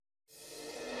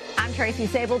I'm Tracy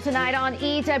Sable. Tonight on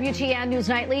EWTN News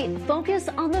Nightly, focus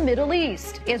on the Middle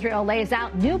East. Israel lays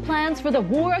out new plans for the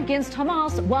war against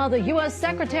Hamas while the U.S.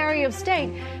 Secretary of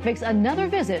State makes another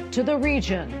visit to the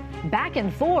region. Back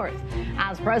and forth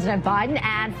as President Biden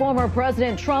and former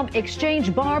President Trump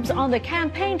exchange barbs on the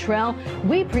campaign trail,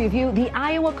 we preview the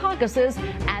Iowa caucuses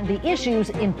and the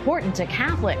issues important to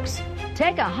Catholics.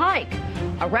 Take a hike.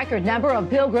 A record number of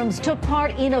pilgrims took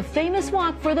part in a famous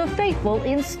walk for the faithful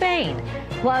in Spain.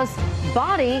 Plus,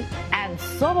 body and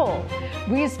soul.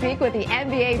 We speak with the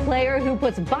NBA player who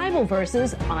puts Bible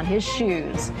verses on his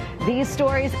shoes. These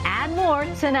stories and more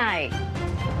tonight.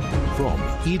 From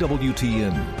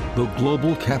EWTN, the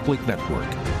Global Catholic Network,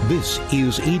 this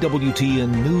is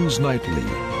EWTN News Nightly.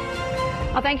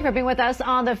 Well, thank you for being with us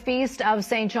on the Feast of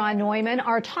St. John Neumann.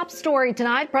 Our top story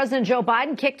tonight, President Joe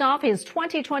Biden kicked off his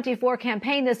 2024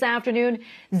 campaign this afternoon,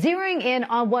 zeroing in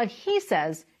on what he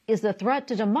says is the threat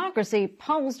to democracy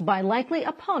posed by likely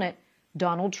opponent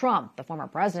Donald Trump. The former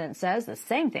president says the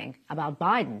same thing about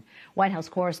Biden. White House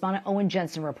correspondent Owen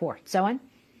Jensen reports. Owen?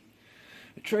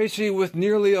 Tracy, with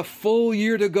nearly a full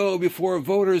year to go before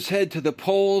voters head to the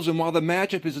polls, and while the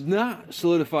matchup is not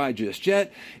solidified just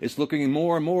yet, it's looking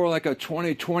more and more like a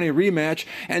 2020 rematch.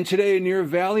 And today near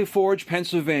Valley Forge,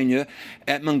 Pennsylvania,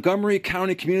 at Montgomery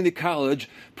County Community College,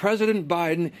 President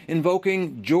Biden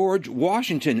invoking George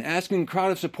Washington, asking a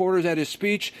crowd of supporters at his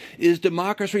speech, is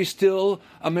democracy still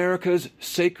America's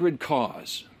sacred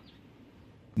cause?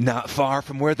 Not far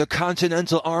from where the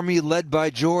Continental Army led by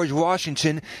George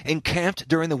Washington encamped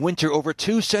during the winter over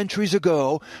 2 centuries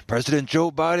ago, President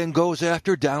Joe Biden goes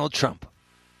after Donald Trump.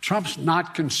 Trump's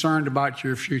not concerned about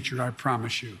your future, I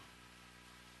promise you.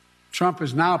 Trump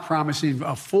is now promising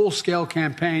a full-scale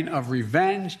campaign of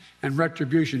revenge and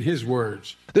retribution, his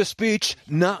words. The speech,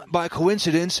 not by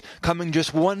coincidence, coming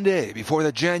just one day before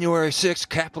the January 6th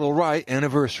Capitol riot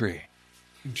anniversary.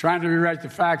 In trying to rewrite the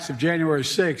facts of January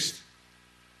 6th,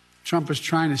 Trump is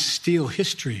trying to steal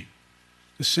history,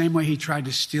 the same way he tried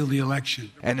to steal the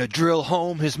election. And to drill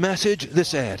home his message,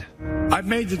 this ad. I've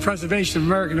made the preservation of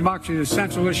American democracy the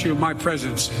central issue of my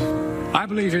presidency. I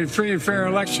believe in free and fair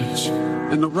elections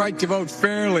and the right to vote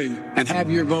fairly and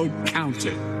have your vote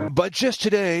counted. But just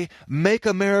today, Make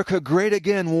America Great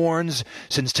Again warns,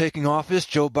 since taking office,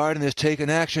 Joe Biden has taken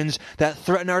actions that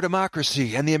threaten our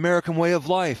democracy and the American way of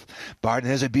life. Biden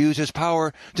has abused his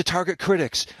power to target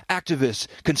critics, activists,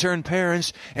 concerned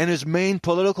parents, and his main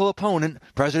political opponent,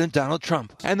 President Donald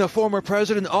Trump. And the former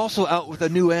president also out with a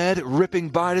new ad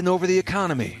ripping Biden over the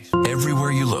economy.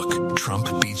 Everywhere you look,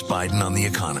 Trump beats Biden on the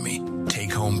economy.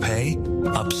 Take-home pay,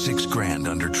 up $6,000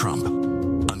 under Trump.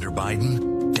 Under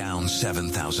Biden, down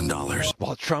 $7,000.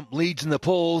 While Trump leads in the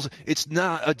polls, it's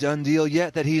not a done deal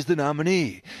yet that he's the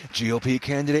nominee. GOP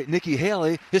candidate Nikki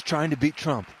Haley is trying to beat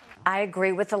Trump. I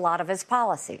agree with a lot of his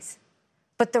policies.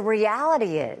 But the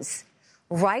reality is,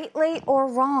 rightly or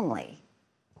wrongly,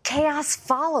 chaos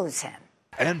follows him.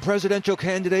 And presidential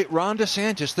candidate Ron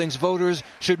DeSantis thinks voters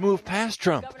should move past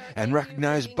Trump and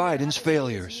recognize Biden's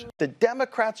failures. The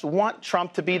Democrats want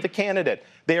Trump to be the candidate.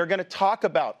 They are going to talk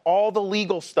about all the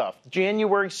legal stuff,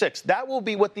 January 6th. That will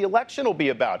be what the election will be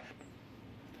about.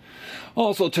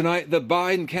 Also tonight, the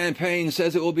Biden campaign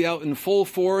says it will be out in full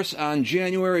force on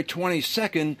January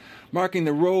 22nd, marking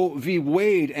the Roe v.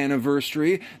 Wade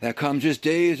anniversary. That comes just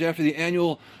days after the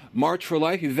annual March for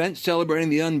Life event celebrating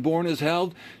the unborn is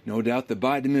held. No doubt the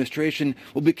Biden administration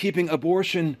will be keeping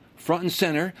abortion front and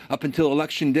center up until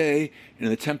Election Day in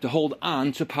an attempt to hold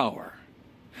on to power.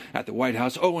 At the White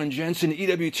House, Owen Jensen,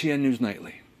 EWTN News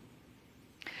Nightly.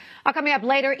 Coming up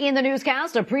later in the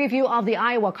newscast, a preview of the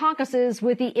Iowa caucuses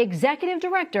with the executive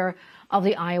director of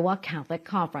the Iowa Catholic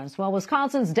Conference. Well,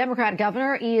 Wisconsin's Democrat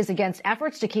governor is against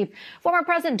efforts to keep former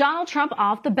President Donald Trump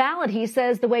off the ballot. He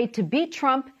says the way to beat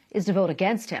Trump is to vote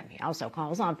against him. He also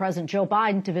calls on President Joe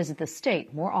Biden to visit the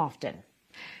state more often.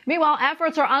 Meanwhile,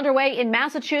 efforts are underway in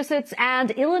Massachusetts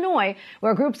and Illinois,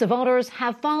 where groups of voters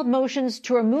have filed motions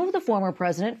to remove the former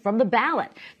president from the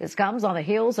ballot. This comes on the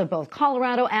heels of both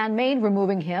Colorado and Maine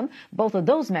removing him. Both of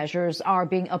those measures are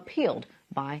being appealed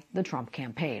by the Trump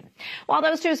campaign. While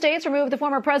those two states removed the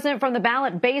former president from the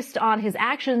ballot based on his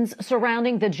actions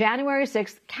surrounding the January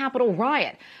 6th Capitol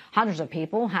riot, hundreds of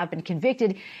people have been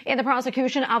convicted in the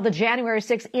prosecution of the January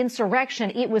 6th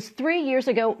insurrection. It was 3 years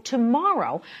ago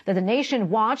tomorrow that the nation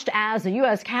watched as the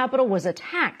U.S. Capitol was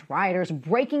attacked, rioters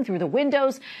breaking through the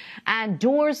windows and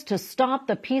doors to stop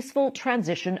the peaceful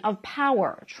transition of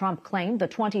power. Trump claimed the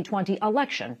 2020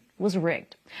 election was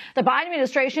rigged. The Biden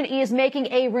administration is making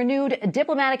a renewed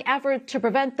diplomatic effort to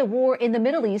prevent the war in the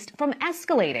Middle East from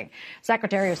escalating.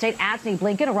 Secretary of State Antony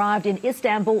Blinken arrived in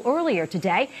Istanbul earlier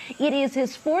today. It is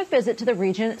his fourth visit to the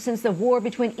region since the war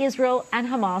between Israel and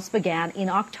Hamas began in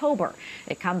October.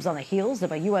 It comes on the heels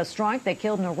of a U.S. strike that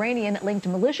killed an Iranian-linked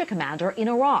militia commander in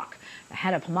Iraq. The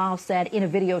head of Hamas said in a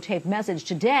videotaped message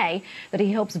today that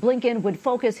he hopes Blinken would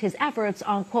focus his efforts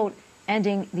on, quote,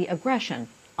 ending the aggression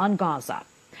on Gaza.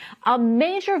 A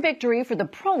major victory for the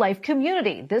pro-life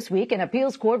community. This week, an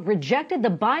appeals court rejected the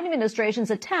Biden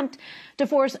administration's attempt to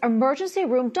force emergency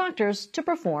room doctors to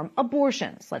perform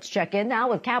abortions. Let's check in now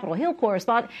with Capitol Hill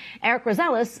correspondent Eric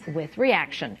Rosales with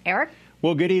reaction. Eric?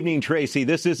 Well, good evening, Tracy.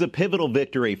 This is a pivotal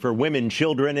victory for women,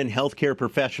 children, and healthcare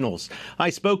professionals.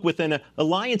 I spoke with an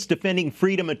Alliance Defending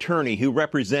Freedom attorney who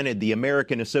represented the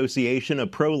American Association of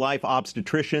Pro-Life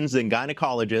Obstetricians and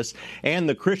Gynecologists and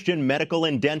the Christian Medical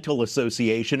and Dental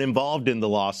Association involved in the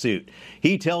lawsuit.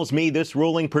 He tells me this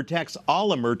ruling protects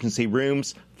all emergency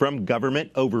rooms from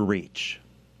government overreach.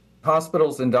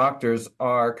 Hospitals and doctors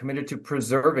are committed to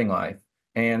preserving life.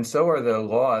 And so are the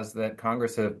laws that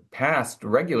Congress have passed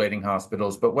regulating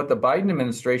hospitals. But what the Biden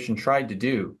administration tried to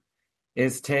do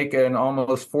is take an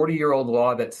almost 40-year-old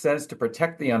law that says to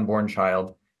protect the unborn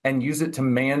child and use it to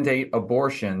mandate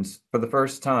abortions for the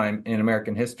first time in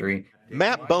American history.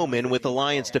 Matt Bowman with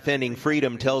Alliance Defending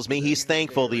Freedom tells me he's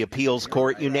thankful the appeals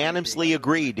court unanimously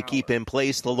agreed to keep in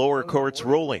place the lower court's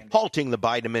ruling, halting the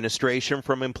Biden administration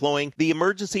from employing the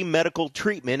Emergency Medical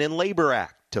Treatment and Labor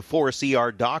Act to force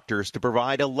ER doctors to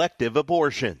provide elective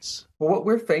abortions. Well, what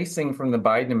we're facing from the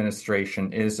Biden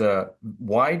administration is a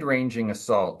wide-ranging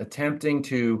assault, attempting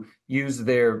to use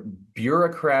their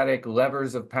bureaucratic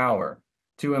levers of power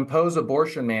to impose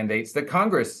abortion mandates that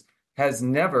Congress has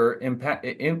never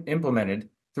implemented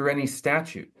through any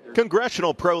statute.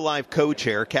 Congressional pro-life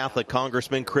co-chair Catholic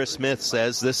Congressman Chris Smith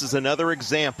says this is another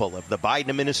example of the Biden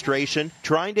administration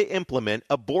trying to implement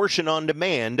abortion on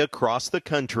demand across the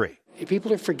country.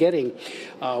 People are forgetting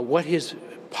what his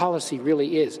policy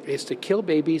really is to kill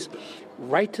babies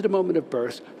right to the moment of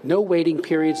birth, no waiting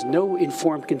periods, no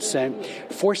informed consent,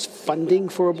 force funding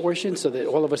for abortion so that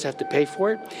all of us have to pay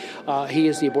for it. He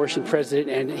is the abortion president,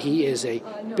 and he is a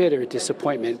bitter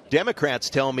disappointment. Democrats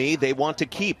tell me they want to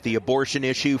keep the abortion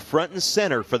issue front and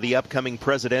center for the upcoming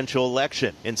presidential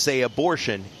election and say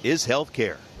abortion is health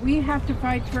care. We have to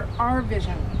fight for our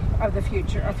vision of the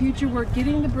future, a future where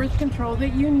getting the birth control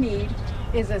that you need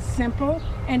is as simple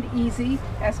and easy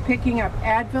as picking up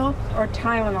Advil or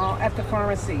Tylenol at the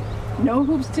pharmacy. No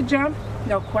hoops to jump,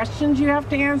 no questions you have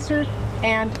to answer,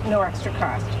 and no extra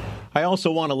cost. I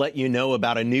also want to let you know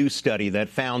about a new study that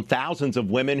found thousands of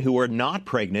women who are not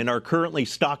pregnant are currently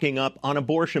stocking up on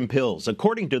abortion pills.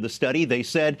 According to the study, they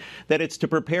said that it's to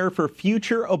prepare for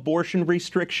future abortion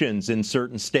restrictions in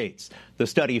certain states. The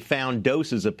study found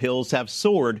doses of pills have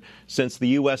soared since the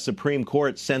U.S. Supreme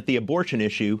Court sent the abortion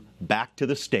issue back to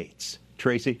the states.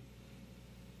 Tracy?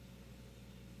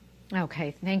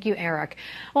 Okay, thank you, Eric.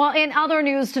 Well, in other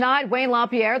news tonight, Wayne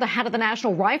LaPierre, the head of the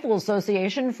National Rifle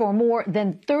Association for more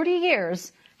than 30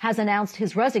 years, has announced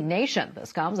his resignation.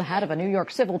 This comes ahead of a New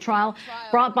York civil trial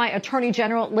brought by Attorney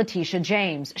General Letitia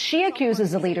James. She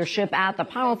accuses the leadership at the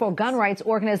powerful gun rights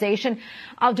organization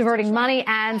of diverting money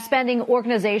and spending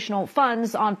organizational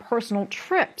funds on personal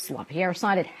trips. LaPierre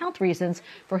cited health reasons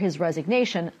for his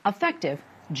resignation, effective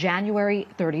January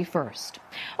 31st.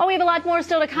 Oh, we have a lot more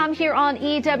still to come here on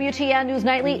EWTN News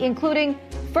Nightly, including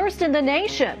First in the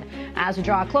Nation. As we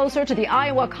draw closer to the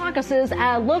Iowa caucuses,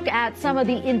 a look at some of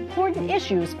the important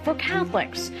issues for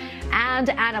Catholics. And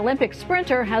an Olympic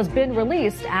sprinter has been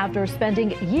released after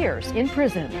spending years in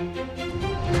prison.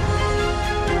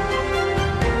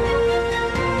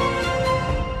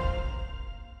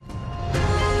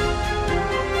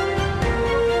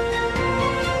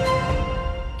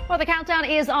 Well, the countdown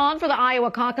is on for the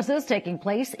Iowa caucuses taking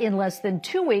place in less than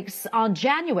 2 weeks on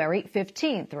January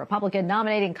 15th. The Republican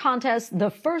nominating contest, the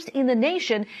first in the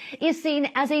nation, is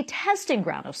seen as a testing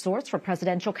ground of sorts for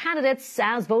presidential candidates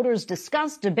as voters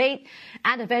discuss, debate,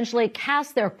 and eventually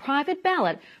cast their private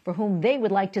ballot for whom they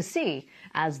would like to see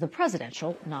as the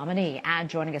presidential nominee. And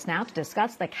joining us now to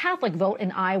discuss the Catholic vote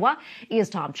in Iowa is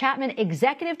Tom Chapman,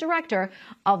 Executive Director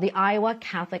of the Iowa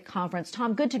Catholic Conference.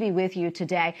 Tom, good to be with you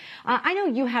today. I know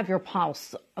you have your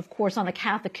pulse, of course, on the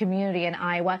Catholic community in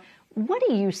Iowa. What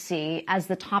do you see as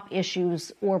the top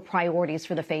issues or priorities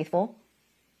for the faithful?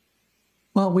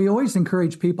 Well, we always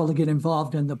encourage people to get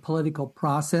involved in the political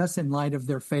process in light of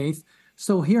their faith.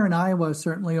 So here in Iowa,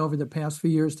 certainly over the past few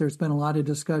years, there's been a lot of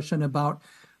discussion about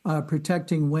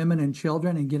protecting women and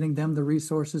children and getting them the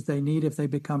resources they need if they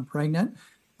become pregnant.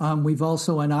 We've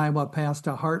also in Iowa passed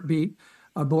a heartbeat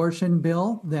abortion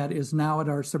bill that is now at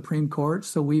our Supreme Court.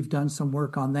 So we've done some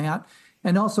work on that,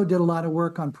 and also did a lot of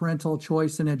work on parental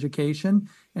choice in education.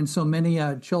 And so many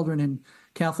children in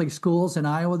Catholic schools in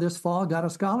Iowa this fall got a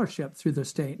scholarship through the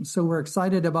state. And so we're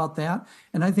excited about that.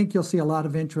 And I think you'll see a lot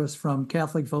of interest from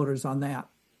Catholic voters on that.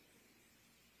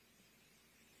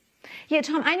 Yeah,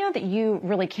 Tom, I know that you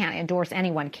really can't endorse any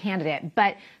one candidate,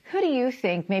 but who do you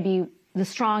think maybe the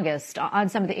strongest on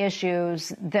some of the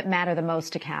issues that matter the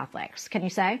most to Catholics? Can you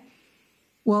say?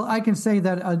 Well, I can say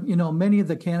that, many of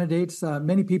the candidates,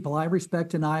 many people I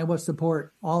respect in Iowa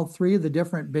support all three of the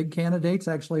different big candidates,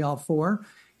 actually all four.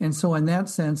 And so in that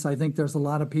sense, I think there's a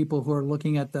lot of people who are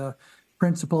looking at the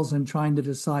principles and trying to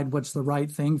decide what's the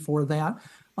right thing for that.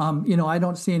 I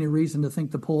don't see any reason to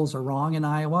think the polls are wrong in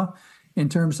Iowa in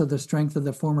terms of the strength of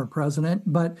the former president.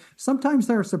 But sometimes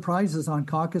there are surprises on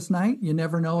caucus night. You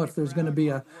never know if there's going to be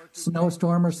a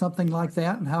snowstorm or something like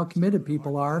that, and how committed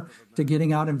people are to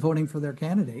getting out and voting for their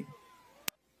candidate.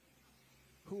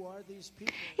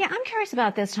 Yeah, I'm curious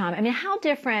about this, Tom. I mean, how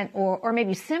different or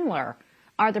maybe similar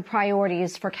are the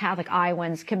priorities for Catholic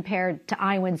Iowans compared to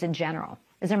Iowans in general?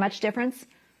 Is there much difference?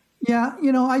 Yeah,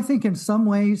 I think in some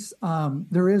ways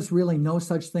there is really no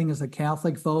such thing as a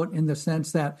Catholic vote, in the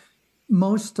sense that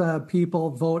most people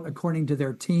vote according to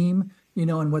their team,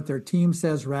 and what their team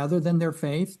says rather than their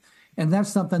faith. And that's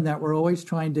something that we're always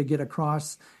trying to get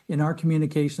across in our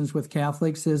communications with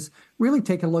Catholics, is really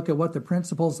take a look at what the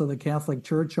principles of the Catholic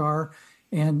Church are,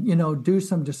 and, do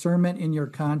some discernment in your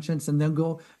conscience, and then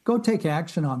go take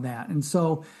action on that. And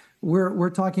so we're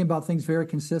talking about things very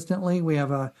consistently. We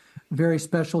have a very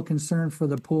special concern for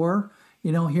the poor,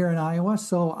 here in Iowa.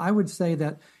 So I would say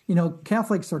that,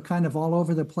 Catholics are kind of all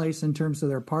over the place in terms of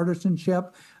their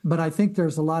partisanship, but I think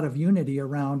there's a lot of unity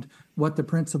around what the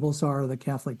principles are of the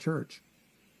Catholic Church.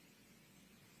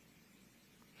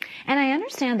 And I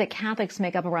understand that Catholics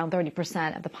make up around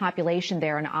 30% of the population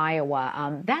there in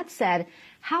Iowa. That said,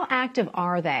 how active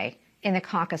are they in the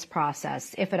caucus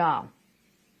process, if at all?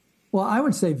 Well, I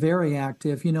would say very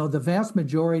active. The vast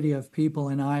majority of people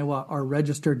in Iowa are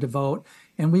registered to vote,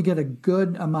 and we get a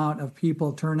good amount of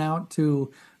people turn out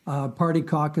to party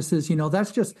caucuses.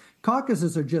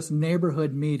 Caucuses are just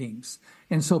neighborhood meetings.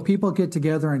 And so people get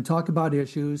together and talk about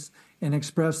issues and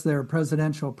express their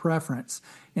presidential preference.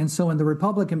 And so in the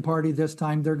Republican Party this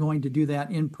time, they're going to do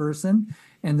that in person,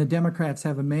 and the Democrats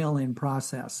have a mail-in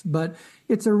process. But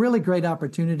it's a really great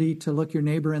opportunity to look your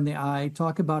neighbor in the eye,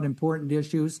 talk about important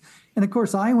issues. And of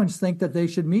course, Iowans think that they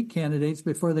should meet candidates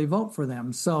before they vote for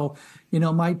them. So,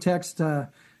 my text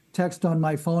on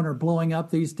my phone are blowing up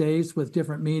these days with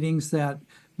different meetings that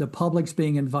the public's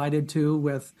being invited to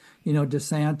with,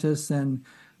 DeSantis and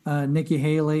Nikki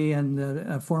Haley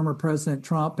and former President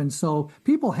Trump. And so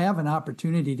people have an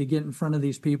opportunity to get in front of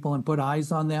these people and put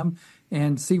eyes on them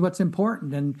and see what's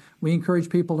important. And we encourage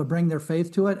people to bring their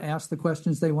faith to it, ask the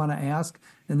questions they want to ask,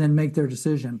 and then make their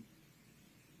decision.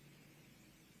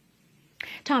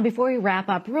 Tom, before we wrap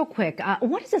up, real quick,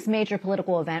 what is this major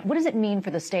political event? What does it mean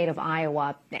for the state of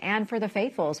Iowa and for the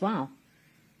faithful as well?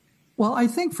 Well, I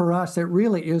think for us, it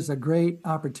really is a great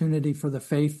opportunity for the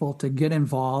faithful to get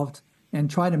involved and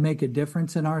try to make a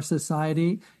difference in our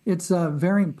society. It's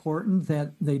very important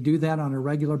that they do that on a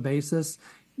regular basis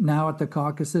now at the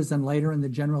caucuses and later in the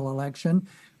general election.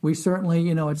 We certainly,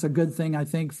 it's a good thing, I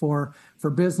think, for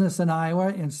business in Iowa,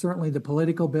 and certainly the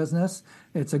political business.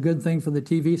 It's a good thing for the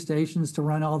TV stations to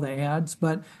run all the ads.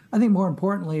 But I think more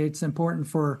importantly, it's important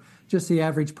for just the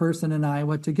average person in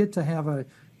Iowa to get to have a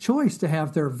choice to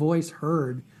have their voice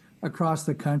heard across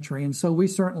the country. And so we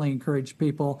certainly encourage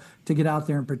people to get out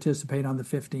there and participate on the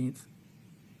 15th.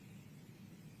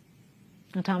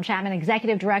 Well, Tom Chapman,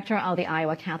 Executive Director of the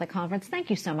Iowa Catholic Conference,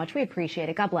 thank you so much. We appreciate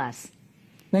it. God bless.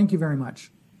 Thank you very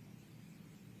much.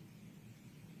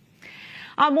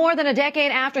 More than a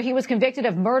decade after he was convicted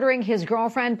of murdering his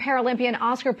girlfriend, Paralympian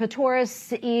Oscar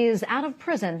Pistorius is out of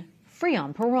prison, free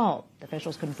on parole.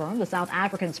 Officials confirmed the South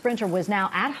African sprinter was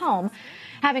now at home,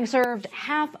 having served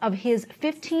half of his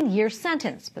 15-year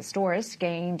sentence. Pistorius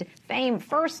gained fame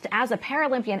first as a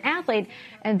Paralympian athlete,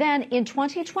 and then in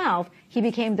 2012, he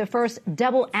became the first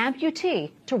double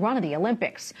amputee to run in the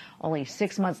Olympics. Only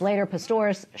 6 months later,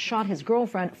 Pistorius shot his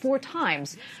girlfriend 4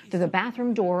 times through the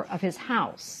bathroom door of his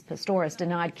house. Pistorius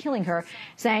denied killing her,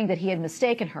 saying that he had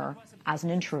mistaken her as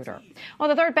an intruder. Well,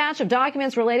 the third batch of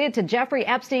documents related to Jeffrey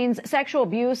Epstein's sexual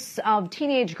abuse of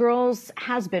teenage girls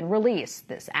has been released.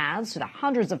 This adds to the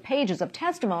hundreds of pages of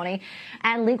testimony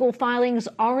and legal filings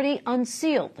already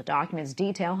unsealed. The documents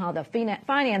detail how the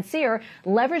financier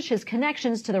leveraged his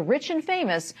connections to the rich and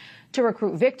famous to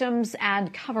recruit victims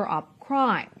and cover up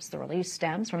crimes. The release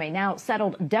stems from a now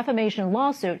settled defamation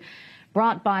lawsuit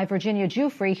brought by Virginia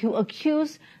Giuffre, who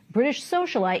accused British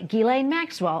socialite Ghislaine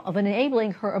Maxwell of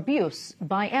enabling her abuse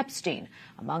by Epstein.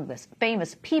 Among the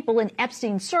famous people in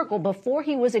Epstein's circle before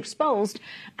he was exposed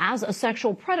as a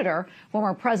sexual predator,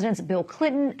 former Presidents Bill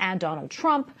Clinton and Donald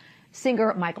Trump,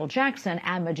 singer Michael Jackson,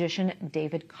 and magician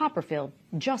David Copperfield,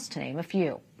 just to name a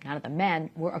few. None of the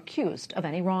men were accused of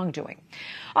any wrongdoing.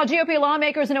 GOP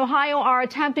lawmakers in Ohio are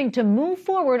attempting to move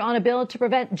forward on a bill to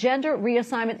prevent gender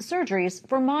reassignment surgeries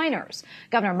for minors.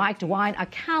 Governor Mike DeWine, a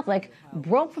Catholic,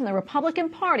 broke from the Republican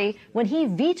Party when he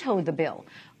vetoed the bill.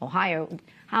 Ohio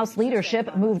House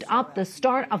leadership moved up the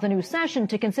start of the new session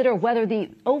to consider whether to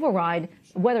override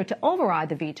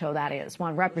the veto, that is.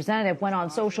 One representative went on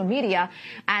social media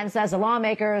and says the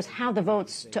lawmakers have the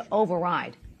votes to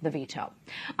override the veto.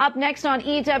 Up next on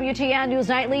EWTN News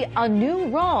Nightly, a new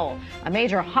role. A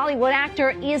major Hollywood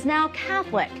actor is now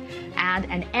Catholic. And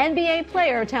an NBA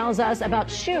player tells us about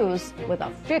shoes with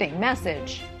a fitting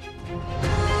message.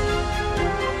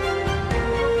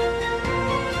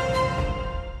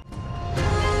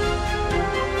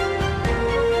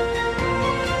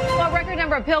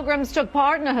 Number of pilgrims took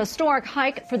part in a historic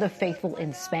hike for the faithful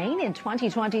in Spain. In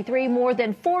 2023, more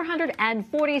than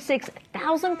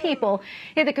 446,000 people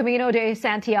hit the Camino de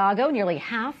Santiago. Nearly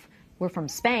half were from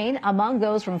Spain. Among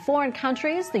those from foreign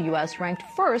countries, the U.S. ranked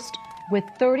first with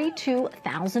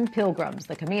 32,000 pilgrims.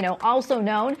 The Camino, also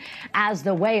known as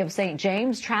the Way of St.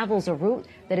 James, travels a route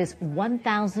that is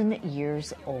 1,000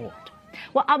 years old.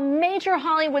 Well, a major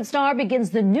Hollywood star begins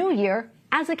the new year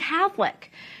as a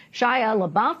Catholic. Shia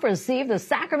LaBeouf received the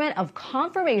sacrament of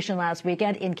confirmation last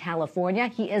weekend in California.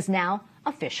 He is now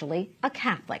officially a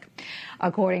Catholic.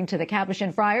 According to the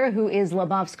Capuchin friar, who is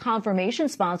LaBeouf's confirmation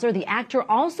sponsor, the actor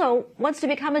also wants to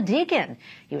become a deacon.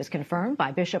 He was confirmed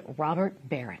by Bishop Robert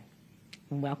Barron.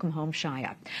 Welcome home,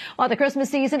 Shia. Well, the Christmas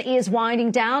season is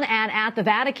winding down, and at the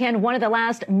Vatican, one of the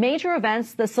last major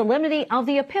events, the Solemnity of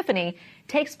the Epiphany,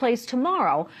 takes place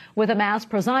tomorrow with a mass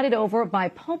presided over by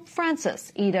Pope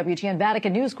Francis. EWTN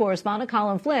Vatican News correspondent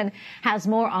Colin Flynn has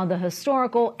more on the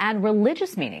historical and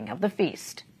religious meaning of the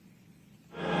feast.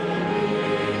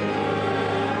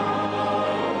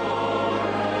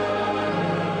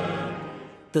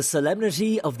 The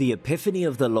Solemnity of the Epiphany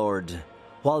of the Lord.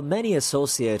 While many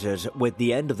associate it with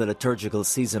the end of the liturgical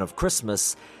season of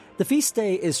Christmas, the feast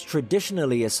day is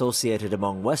traditionally associated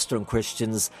among Western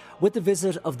Christians with the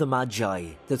visit of the Magi,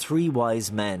 the three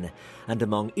wise men, and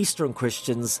among Eastern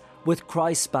Christians with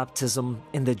Christ's baptism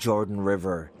in the Jordan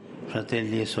River.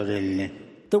 Fratelli e sorelle.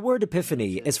 The word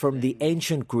Epiphany is from the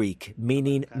ancient Greek,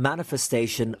 meaning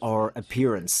manifestation or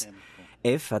appearance.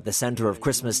 If at the centre of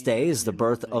Christmas Day is the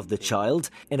birth of the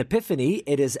child, in Epiphany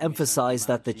it is emphasised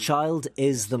that the child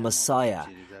is the Messiah,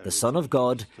 the Son of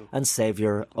God and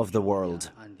Saviour of the world.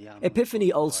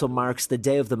 Epiphany also marks the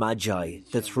Day of the Magi,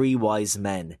 the three wise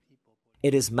men.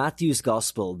 It is Matthew's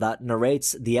Gospel that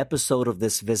narrates the episode of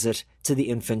this visit to the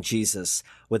infant Jesus,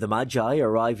 with the Magi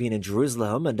arriving in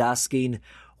Jerusalem and asking,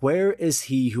 "Where is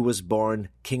he who was born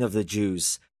King of the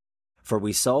Jews? For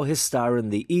we saw his star in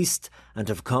the east and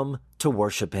have come to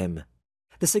worship him."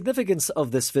 The significance of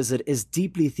this visit is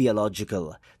deeply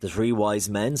theological. The three wise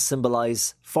men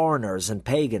symbolize foreigners and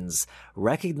pagans,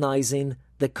 recognizing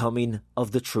the coming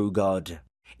of the true God.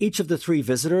 Each of the three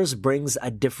visitors brings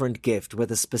a different gift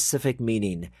with a specific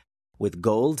meaning. With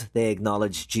gold, they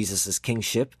acknowledge Jesus'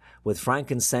 kingship, with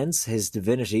frankincense, his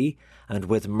divinity, and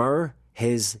with myrrh,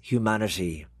 his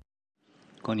humanity.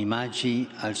 Con i magi,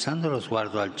 alzando lo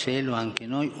sguardo al cielo, anche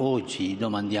noi oggi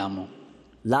domandiamo.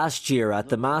 Last year, at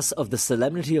the Mass of the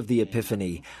Solemnity of the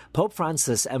Epiphany, Pope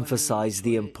Francis emphasized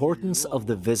the importance of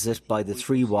the visit by the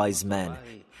three wise men,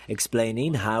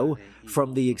 explaining how,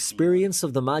 from the experience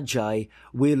of the Magi,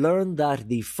 we learn that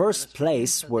the first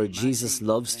place where Jesus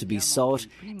loves to be sought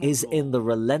is in the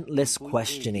relentless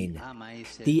questioning.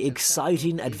 The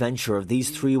exciting adventure of these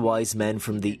three wise men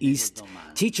from the East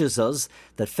teaches us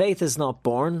that faith is not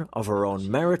born of our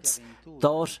own merits,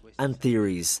 thought and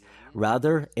theories.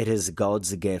 Rather, it is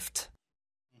God's gift.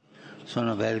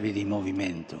 Sono verbi di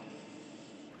movimento.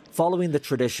 Following the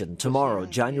tradition, tomorrow,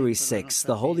 January 6,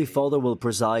 the Holy Father will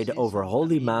preside over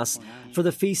Holy Mass for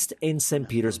the feast in St.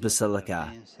 Peter's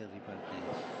Basilica.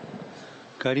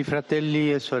 Cari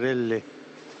fratelli e sorelle,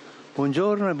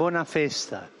 buongiorno e buona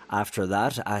festa. After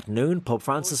that, at noon, Pope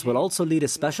Francis will also lead a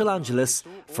special Angelus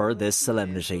for this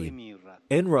solemnity.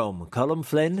 In Rome, Colin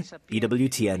Flynn,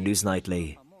 EWTN News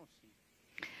Nightly.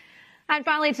 And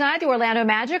finally tonight, the Orlando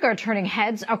Magic are turning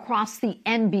heads across the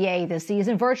NBA this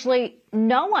season. Virtually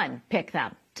no one picked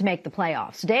them to make the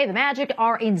playoffs. Today, the Magic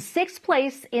are in 6th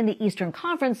place in the Eastern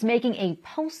Conference, making a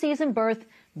postseason berth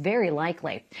very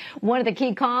likely. One of the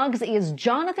key cogs is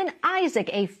Jonathan Isaac,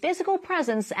 a physical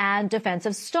presence and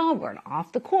defensive stalwart.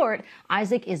 Off the court,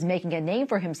 Isaac is making a name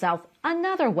for himself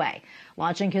another way,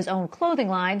 launching his own clothing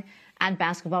line and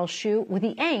basketball shoe with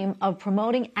the aim of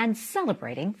promoting and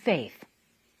celebrating faith.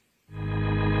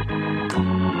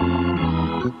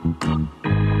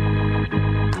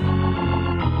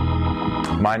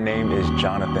 My name is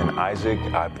Jonathan Isaac.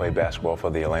 I play basketball for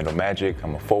the Orlando Magic.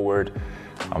 I'm a forward.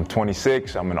 I'm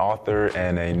 26. I'm an author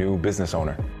and a new business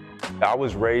owner. I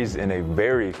was raised in a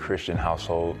very Christian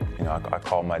household. You know, I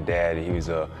called my dad. He was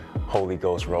a Holy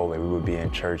Ghost roller. We would be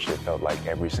in church, it felt like,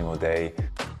 every single day.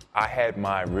 I had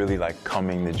my really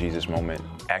coming to Jesus moment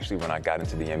actually when I got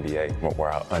into the NBA, where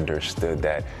I understood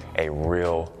that a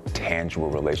real tangible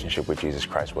relationship with Jesus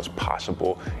Christ was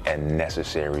possible and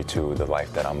necessary to the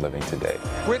life that I'm living today.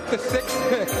 With the 6th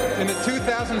pick in the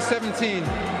 2017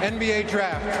 NBA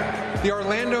Draft, the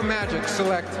Orlando Magic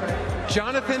select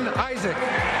Jonathan Isaac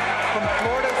from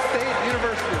Florida State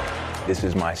University. This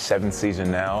is my 7th season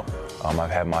now.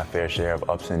 I've had my fair share of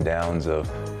ups and downs of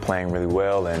playing really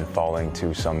well and falling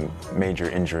to some major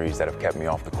injuries that have kept me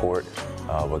off the court.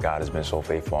 But God has been so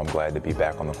faithful. I'm glad to be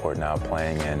back on the court now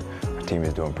playing, and our team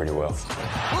is doing pretty well.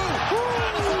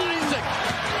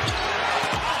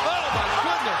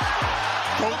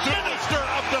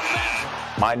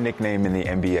 My nickname in the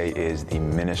NBA is the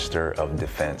Minister of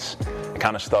Defense. It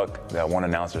kind of stuck. One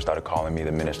announcer started calling me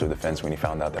the Minister of Defense when he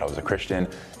found out that I was a Christian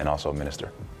and also a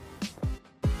minister.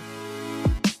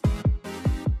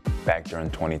 Back during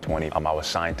 2020, I was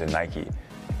signed to Nike.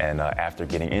 And after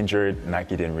getting injured,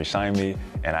 Nike didn't re-sign me.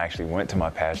 And I actually went to my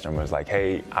pastor and was like,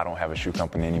 hey, I don't have a shoe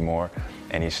company anymore.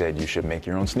 And he said, you should make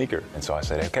your own sneaker. And so I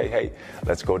said, okay, hey,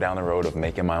 let's go down the road of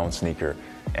making my own sneaker.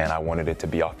 And I wanted it to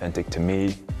be authentic to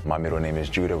me. My middle name is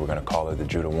Judah. We're going to call it the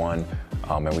Judah 1.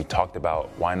 And we talked about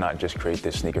why not just create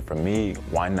this sneaker for me?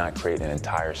 Why not create an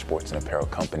entire sports and apparel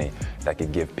company that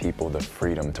could give people the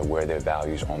freedom to wear their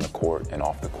values on the court and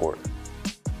off the court?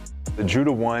 The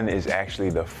Judah 1 is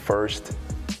actually the first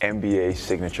NBA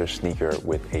signature sneaker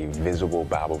with a visible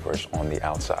Bible verse on the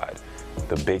outside.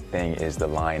 The big thing is the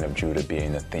Lion of Judah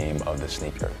being the theme of the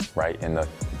sneaker, right? In the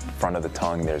front of the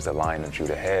tongue, there's the Lion of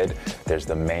Judah head. There's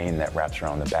the mane that wraps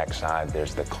around the backside.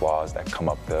 There's the claws that come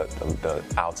up the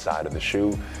outside of the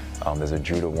shoe. There's a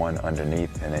Judah 1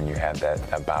 underneath, and then you have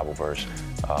that Bible verse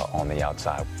on the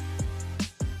outside.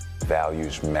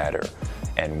 Values matter.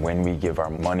 And when we give our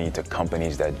money to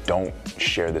companies that don't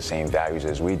share the same values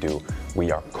as we do, we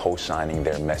are co-signing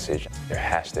their message. There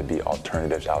has to be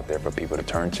alternatives out there for people to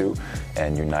turn to.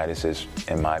 And Unitas is,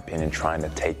 in my opinion, trying to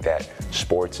take that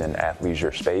sports and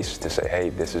athleisure space to say, hey,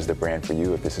 this is the brand for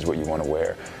you if this is what you want to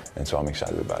wear. And so I'm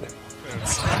excited about it.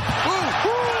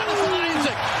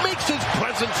 Isaac makes his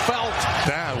presence felt.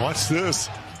 Dad, watch this.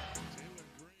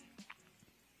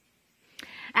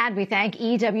 And we thank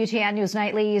EWTN News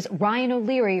Nightly's Ryan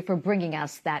O'Leary for bringing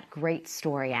us that great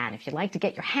story. And if you'd like to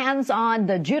get your hands on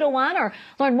the Judah 1 or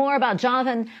learn more about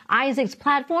Jonathan Isaac's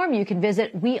platform, you can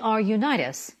visit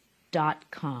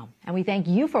weareunitas.com. And we thank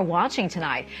you for watching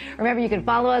tonight. Remember, you can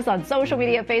follow us on social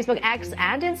media, Facebook, X,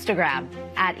 and Instagram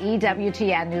at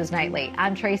EWTN News Nightly.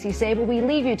 I'm Tracy Sable. We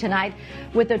leave you tonight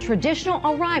with the traditional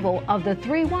arrival of the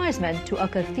 3 wise men to a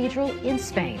cathedral in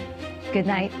Spain. Good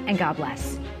night and God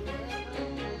bless.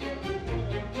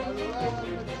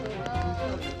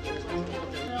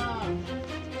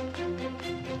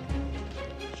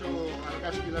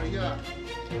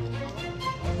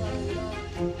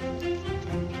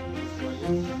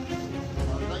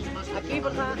 Aquí,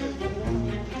 ¿verdad?